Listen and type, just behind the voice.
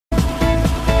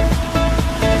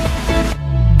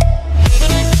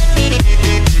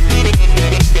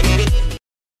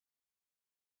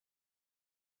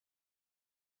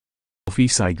Gylfi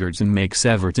Sigurdsson makes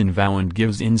Everton vow and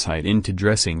gives insight into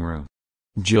dressing room.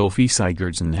 Gylfi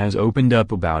Sigurdsson has opened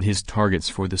up about his targets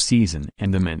for the season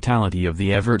and the mentality of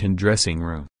the Everton dressing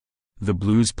room. The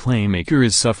Blues playmaker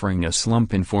is suffering a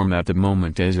slump in form at the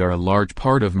moment, as are a large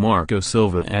part of Marco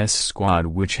Silva's squad,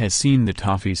 which has seen the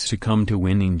Toffees succumb to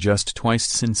winning just twice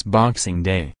since Boxing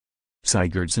Day.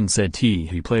 Sigurdsson said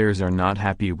he players are not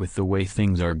happy with the way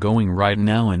things are going right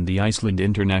now, and the Iceland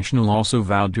international also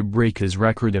vowed to break his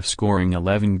record of scoring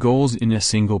 11 goals in a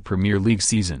single Premier League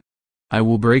season. "I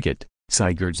will break it,"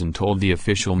 Sigurdsson told the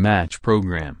official match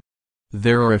program.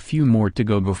 "There are a few more to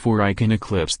go before I can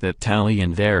eclipse that tally,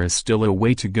 and there is still a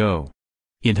way to go.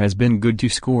 It has been good to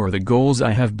score the goals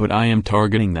I have, but I am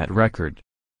targeting that record.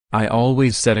 I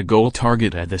always set a goal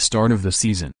target at the start of the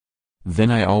season.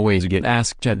 Then I always get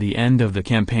asked at the end of the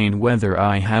campaign whether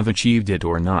I have achieved it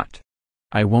or not.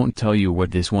 I won't tell you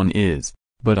what this one is,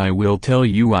 but I will tell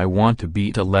you I want to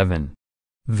beat 11.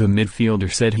 The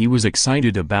midfielder said he was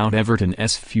excited about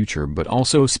Everton's future, but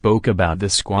also spoke about the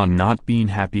squad not being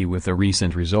happy with the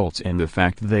recent results and the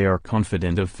fact they are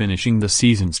confident of finishing the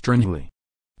season stronhgly.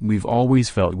 "We've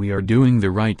always felt we are doing the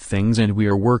right things and we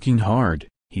are working hard,"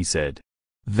 he said.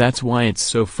 "That's why it's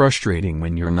so frustrating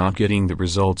when you're not getting the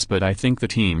results, but I think the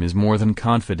team is more than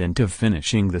confident of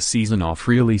finishing the season off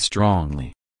really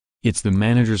strongly. It's the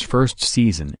manager's first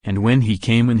season, and when he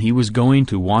came in he was going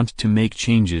to want to make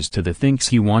changes to the things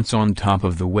he wants on top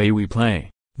of the way we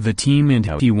play, the team, and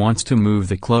how he wants to move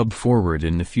the club forward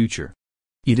in the future.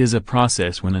 It is a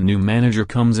process when a new manager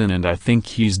comes in, and I think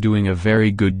he's doing a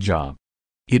very good job.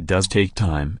 It does take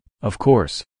time, of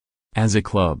course. As a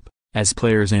club, as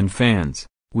players and fans,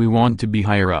 we want to be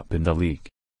higher up in the league.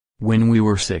 When we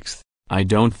were 6th, I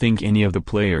don't think any of the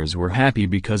players were happy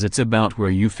because it's about where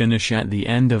you finish at the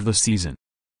end of the season.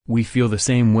 We feel the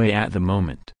same way at the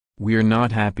moment. We're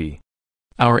not happy.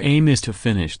 Our aim is to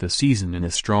finish the season in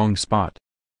a strong spot."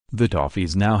 The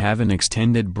Toffees now have an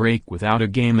extended break without a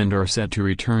game and are set to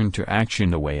return to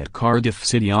action away at Cardiff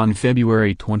City on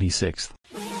February 26.